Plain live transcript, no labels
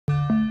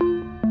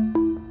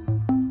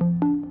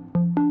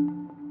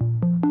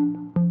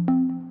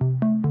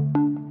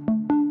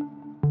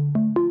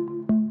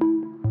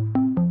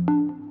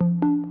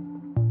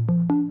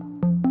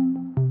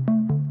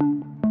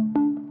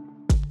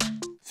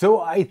So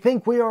I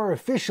think we are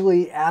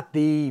officially at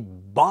the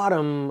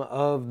bottom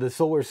of the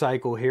solar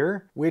cycle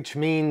here, which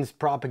means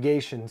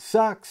propagation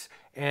sucks,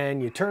 and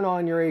you turn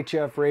on your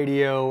HF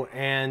radio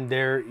and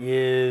there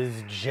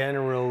is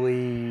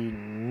generally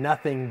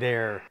nothing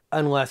there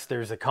unless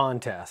there's a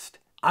contest.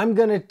 I'm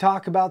going to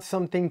talk about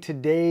something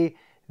today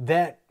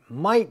that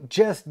might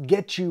just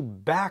get you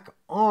back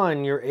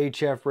on your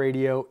HF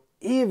radio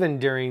even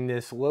during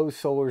this low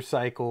solar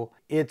cycle.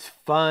 It's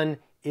fun,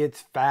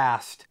 it's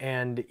fast,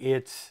 and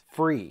it's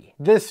free.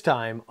 This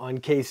time on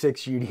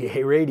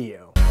K6UDA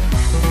Radio.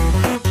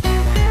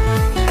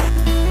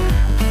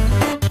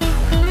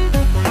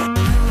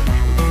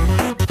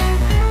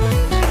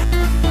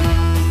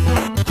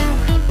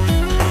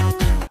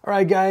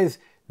 Alright guys,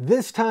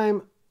 this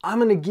time I'm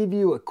going to give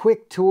you a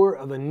quick tour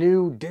of a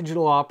new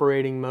digital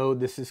operating mode.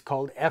 This is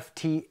called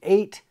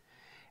FT-8,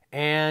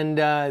 and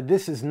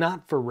this is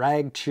not for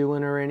rag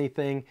chewing or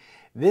anything.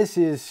 This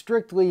is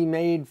strictly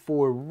made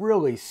for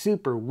really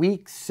super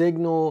weak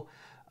signal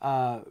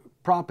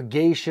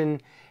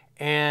propagation,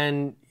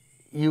 and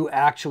you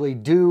actually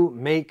do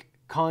make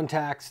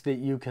contacts that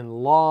you can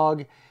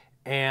log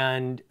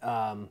and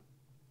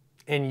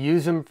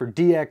use them for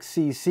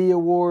DXCC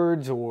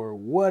awards or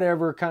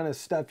whatever kind of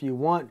stuff you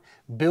want.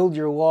 Build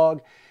your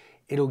log.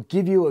 It'll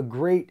give you a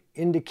great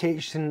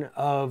indication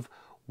of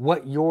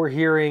what you're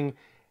hearing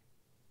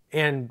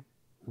and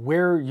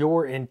where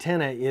your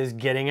antenna is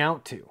getting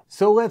out to.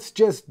 So let's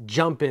just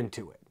jump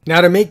into it.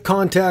 Now, to make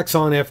contacts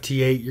on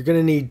FT-8, you're going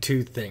to need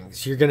two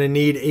things. You're going to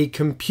need a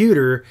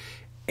computer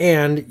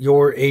and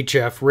your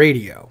HF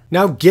radio.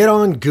 Now get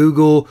on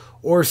Google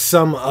or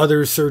some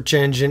other search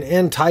engine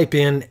and type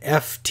in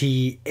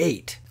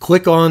FT-8.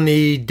 Click on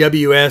the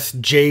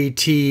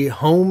WSJT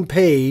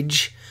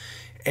homepage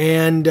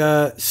and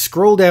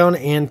scroll down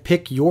and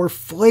pick your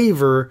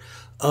flavor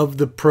of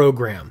the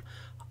program.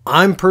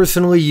 I'm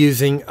personally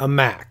using a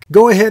Mac.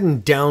 Go ahead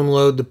and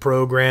download the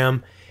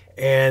program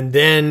and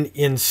then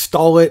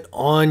install it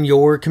on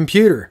your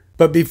computer.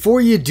 But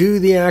before you do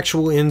the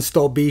actual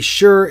install, be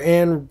sure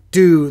and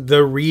do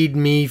the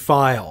README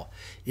file.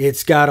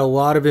 It's got a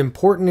lot of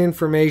important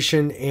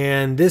information,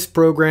 and this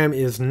program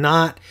is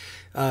not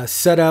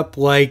set up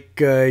like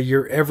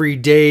your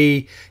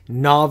everyday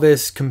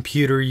novice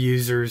computer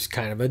users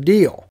kind of a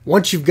deal.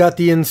 Once you've got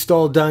the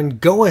install done,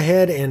 go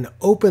ahead and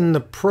open the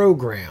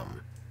program.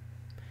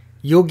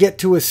 You'll get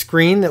to a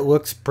screen that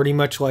looks pretty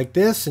much like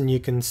this, and you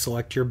can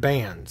select your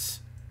bands.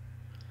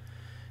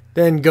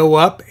 Then go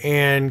up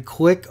and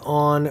click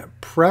on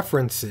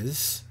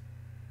Preferences.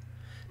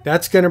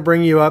 That's going to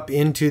bring you up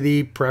into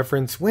the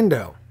preference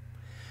window.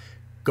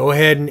 Go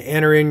ahead and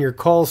enter in your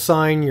call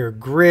sign, your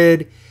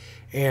grid,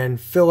 and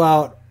fill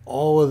out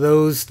all of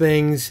those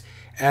things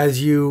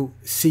as you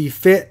see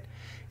fit.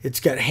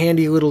 It's got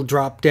handy little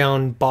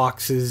drop-down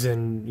boxes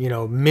and,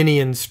 mini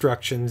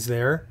instructions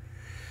there.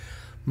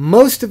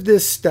 Most of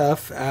this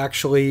stuff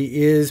actually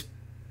is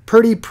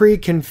pretty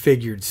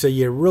pre-configured, so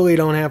you really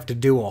don't have to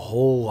do a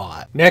whole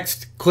lot.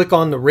 Next, click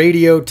on the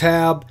radio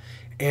tab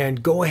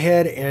and go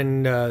ahead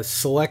and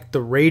select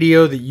the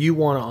radio that you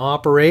want to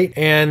operate.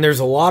 And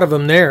there's a lot of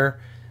them there.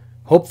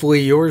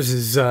 Hopefully yours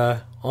is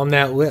on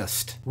that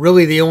list.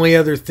 Really, the only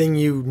other thing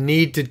you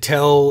need to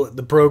tell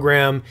the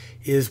program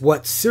is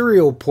what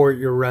serial port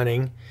you're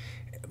running.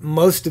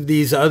 Most of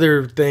these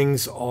other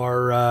things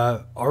are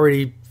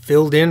already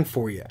filled in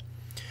for you.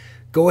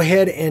 Go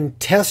ahead and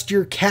test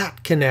your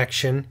CAT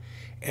connection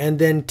and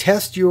then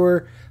test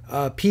your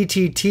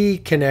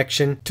PTT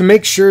connection to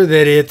make sure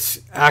that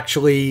it's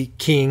actually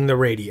keying the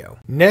radio.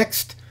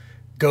 Next,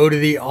 go to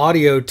the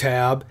audio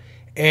tab,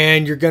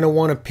 and you're going to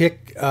want to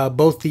pick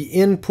both the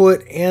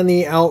input and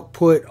the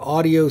output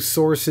audio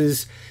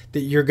sources that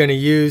you're going to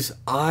use.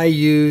 I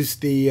use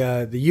the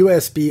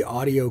USB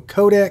audio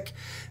codec.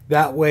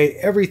 That way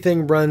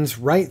everything runs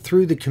right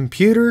through the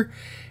computer,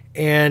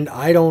 and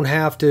I don't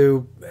have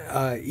to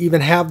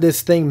even have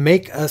this thing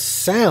make a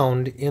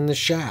sound in the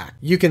shack.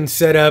 You can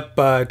set up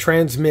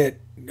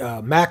transmit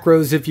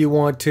macros if you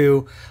want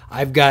to.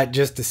 I've got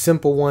just a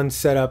simple one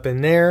set up in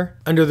there.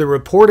 Under the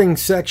reporting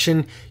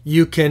section,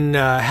 you can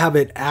have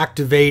it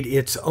activate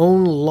its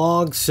own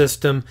log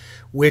system,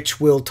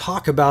 which we'll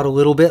talk about a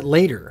little bit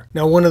later.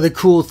 Now, one of the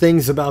cool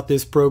things about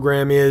this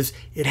program is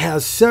it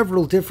has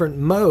several different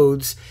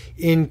modes,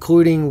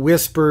 including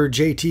Whisper,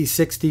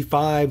 JT65,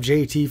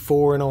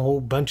 JT4, and a whole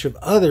bunch of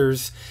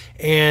others.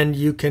 And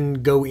you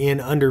can go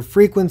in under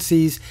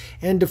frequencies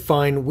and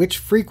define which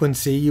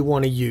frequency you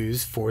want to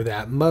use for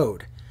that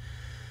mode.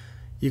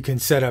 You can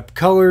set up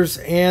colors,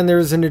 and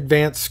there's an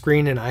advanced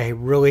screen, and I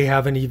really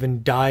haven't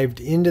even dived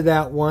into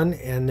that one,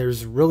 and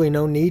there's really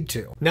no need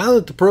to. Now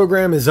that the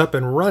program is up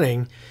and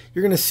running,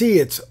 you're going to see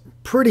it's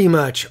pretty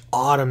much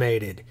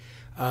automated.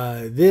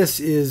 This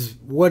is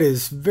what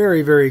is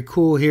very, very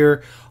cool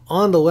here.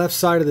 On the left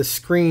side of the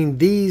screen,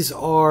 these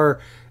are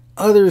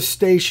other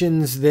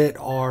stations that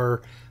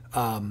are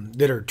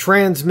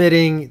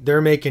transmitting.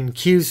 They're making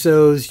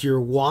QSOs.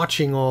 You're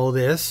watching all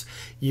this.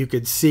 You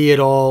could see it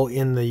all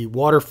in the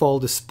waterfall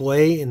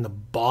display in the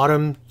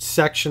bottom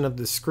section of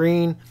the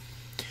screen.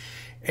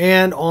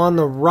 And on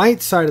the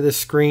right side of the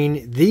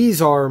screen,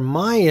 these are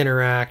my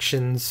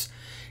interactions.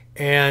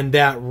 And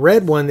that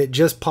red one that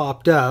just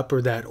popped up,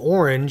 or that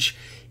orange,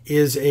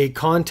 is a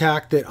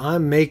contact that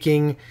I'm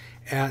making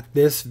at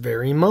this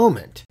very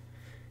moment.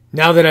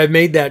 Now that I've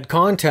made that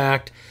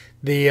contact,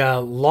 the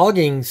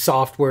logging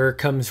software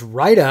comes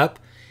right up,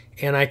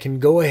 and I can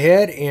go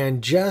ahead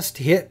and just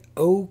hit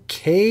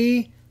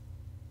OK.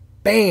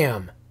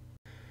 Bam!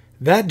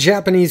 That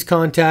Japanese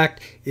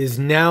contact is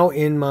now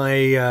in my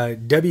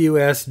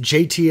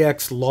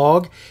WSJTX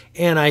log,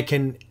 and I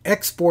can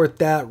export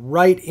that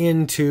right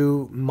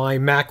into my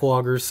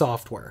Maclogger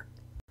software.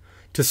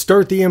 To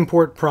start the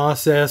import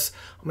process,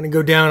 I'm going to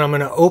go down, I'm going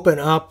to open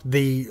up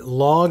the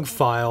log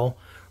file,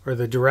 or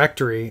the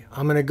directory.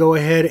 I'm going to go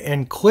ahead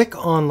and click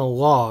on the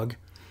log,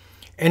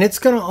 and it's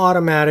going to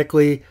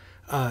automatically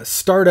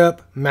start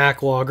up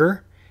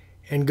Maclogger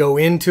and go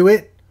into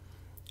it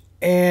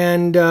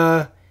and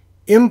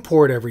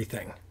import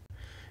everything.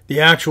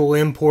 The actual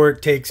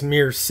import takes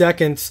mere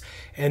seconds,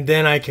 and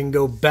then I can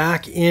go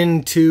back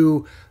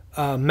into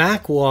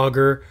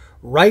Maclogger,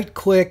 right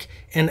click,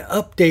 and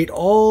update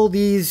all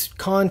these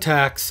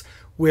contacts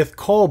with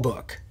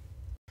Callbook.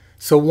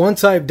 So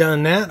once I've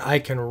done that, I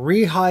can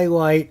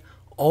re-highlight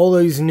all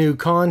those new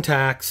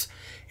contacts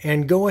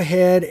and go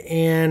ahead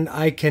and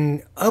I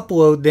can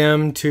upload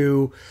them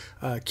to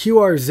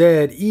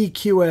QRZ,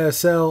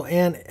 EQSL,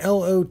 and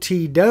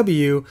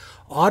LOTW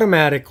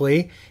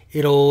automatically.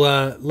 It'll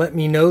let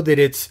me know that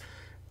it's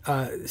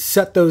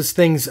set those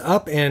things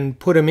up and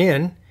put them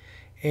in,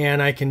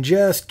 and I can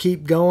just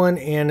keep going,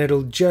 and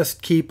it'll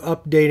just keep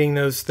updating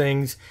those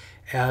things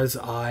as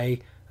I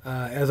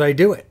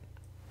do it.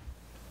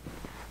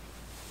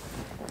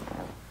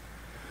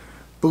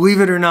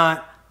 Believe it or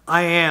not,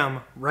 I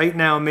am right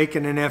now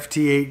making an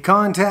FT-8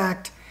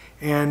 contact,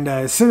 and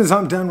as soon as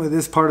I'm done with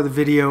this part of the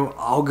video,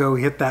 I'll go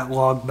hit that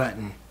log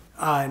button.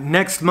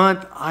 Next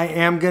month, I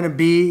am going to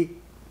be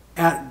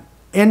at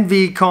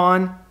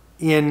NVCon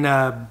in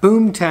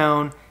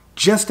Boomtown,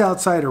 just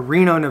outside of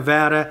Reno,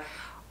 Nevada.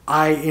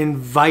 I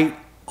invite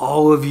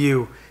all of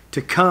you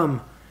to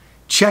come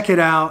check it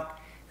out.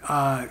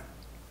 I'm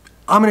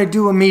going to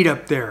do a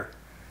meetup there.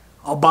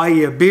 I'll buy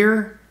you a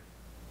beer,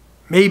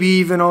 maybe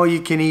even all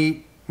you can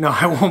eat. No,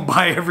 I won't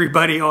buy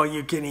everybody all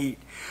you can eat,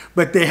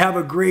 but they have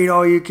a great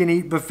all you can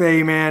eat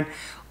buffet, man.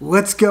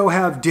 Let's go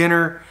have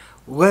dinner.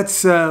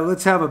 Let's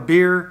have a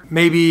beer.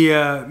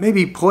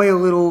 Maybe play a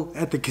little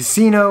at the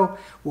casino.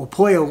 We'll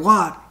play a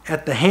lot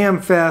at the Ham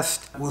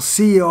Fest. We'll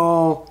see you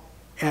all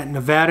at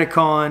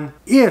NevadaCon.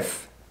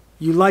 If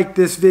you like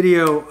this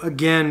video,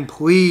 again,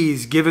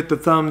 please give it the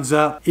thumbs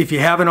up. If you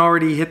haven't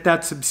already, hit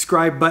that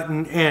subscribe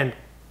button, and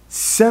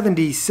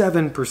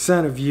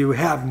 77% of you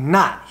have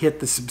not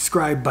hit the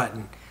subscribe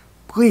button.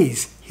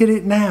 Please hit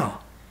it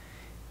now.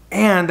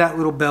 And that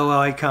little bell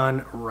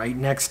icon right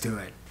next to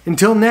it.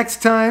 Until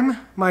next time,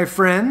 my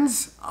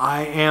friends,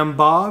 I am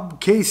Bob,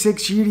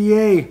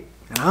 K6UDA,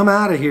 and I'm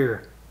out of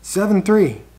here. 7-3.